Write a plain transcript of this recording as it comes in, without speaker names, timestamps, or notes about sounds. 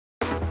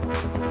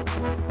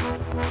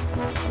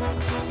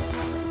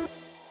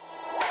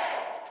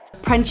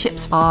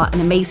Apprenticeships are an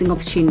amazing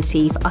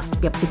opportunity for us to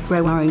be able to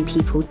grow our own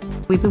people.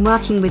 We've been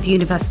working with the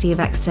University of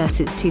Exeter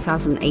since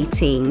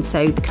 2018,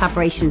 so the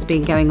collaboration has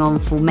been going on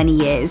for many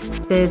years.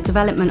 The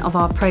development of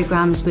our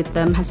programmes with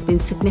them has been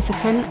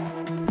significant.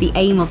 The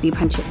aim of the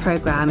apprenticeship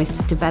programme is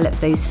to develop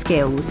those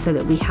skills so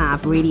that we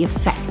have really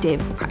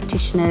effective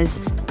practitioners.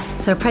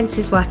 So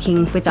apprentices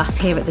working with us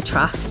here at the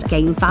Trust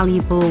gain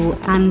valuable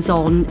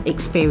hands-on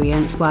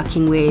experience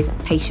working with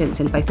patients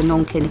in both a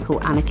non-clinical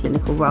and a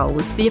clinical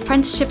role. The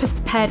apprenticeship has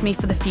prepared me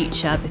for the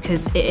future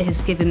because it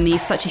has given me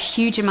such a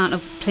huge amount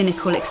of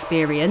clinical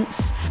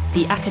experience.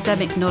 The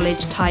academic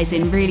knowledge ties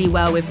in really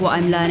well with what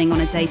I'm learning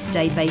on a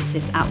day-to-day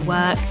basis at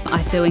work.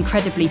 I feel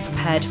incredibly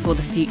prepared for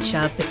the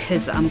future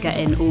because I'm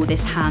getting all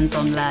this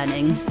hands-on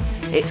learning.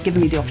 It's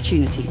given me the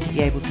opportunity to be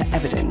able to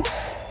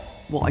evidence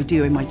what I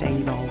do in my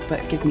daily role,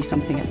 but give me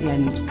something at the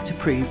end to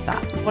prove that.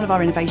 One of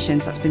our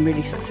innovations that's been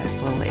really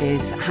successful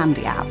is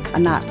Handy app,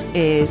 and that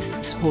is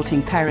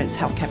supporting parents,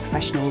 healthcare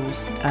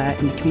professionals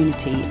in the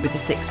community with the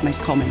 6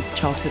 most common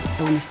childhood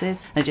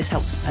illnesses. And it just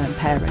helps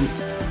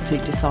parents to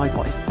decide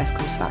what is the best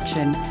course of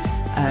action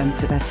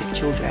for their sick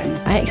children.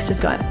 Exeter's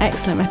got an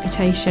excellent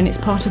reputation. It's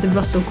part of the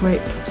Russell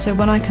Group. So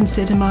when I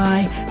consider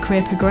my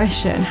career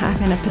progression,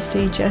 having a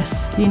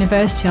prestigious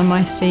university on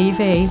my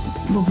CV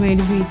will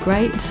really be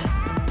great.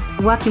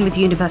 Working with the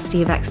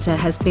University of Exeter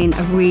has been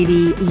a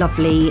really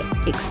lovely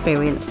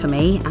experience for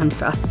me and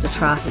for us as a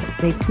trust.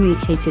 They've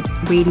communicated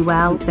really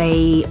well.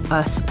 They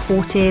are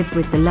supportive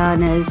with the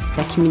learners,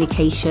 their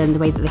communication, the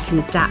way that they can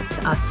adapt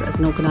to us as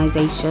an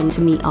organisation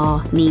to meet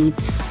our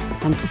needs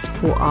and to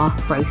support our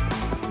growth.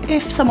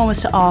 If someone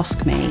was to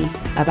ask me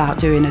about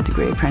doing a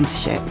degree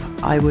apprenticeship,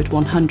 I would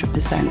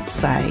 100%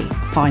 say,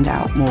 find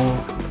out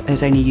more.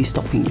 There's only you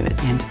stopping you at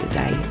the end of the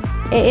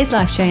day. It is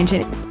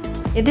life-changing.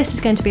 This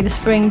is going to be the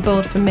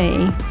springboard for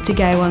me to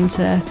go on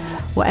to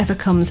whatever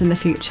comes in the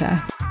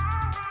future.